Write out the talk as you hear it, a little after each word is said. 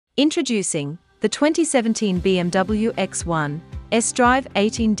Introducing the 2017 BMW X1 S-Drive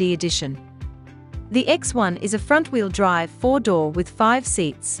 18D Edition. The X1 is a front-wheel drive 4-door with 5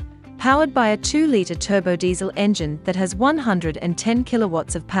 seats, powered by a 2-litre turbo diesel engine that has 110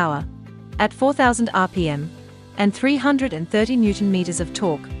 kilowatts of power at 4,000 RPM and 330 Newton-meters of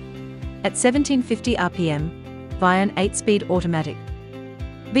torque at 1750 RPM via an 8-speed automatic.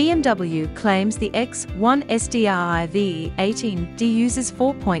 BMW claims the X1 S-Drive 18D uses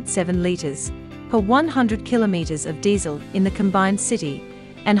 4.7 litres per 100 kilometres of diesel in the combined city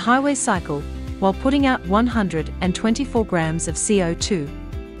and highway cycle while putting out 124 grams of CO2.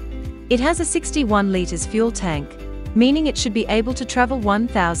 It has a 61 litres fuel tank, meaning it should be able to travel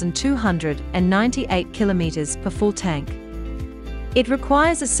 1,298 kilometres per full tank. It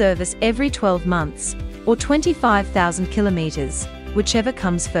requires a service every 12 months, or 25,000 kilometres, whichever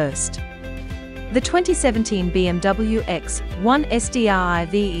comes first. The 2017 BMW X1 S-Drive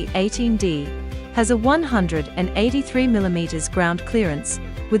 18D has a 183mm ground clearance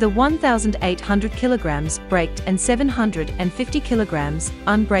with a 1,800 kilograms braked and 750 kilograms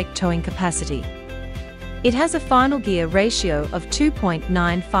unbraked towing capacity. It has a final gear ratio of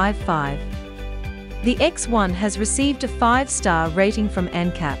 2.955. The X1 has received a 5-star rating from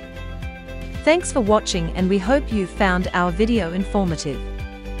NCAP. Thanks for watching, and we hope you found our video informative.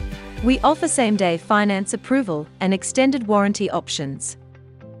 We offer same-day finance approval and extended warranty options.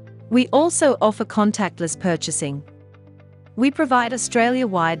 We also offer contactless purchasing. We provide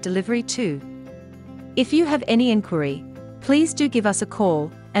Australia-wide delivery too. If you have any inquiry, please do give us a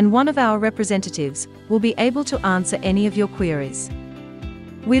call, and one of our representatives will be able to answer any of your queries.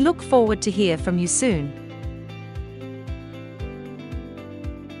 We look forward to hear from you soon.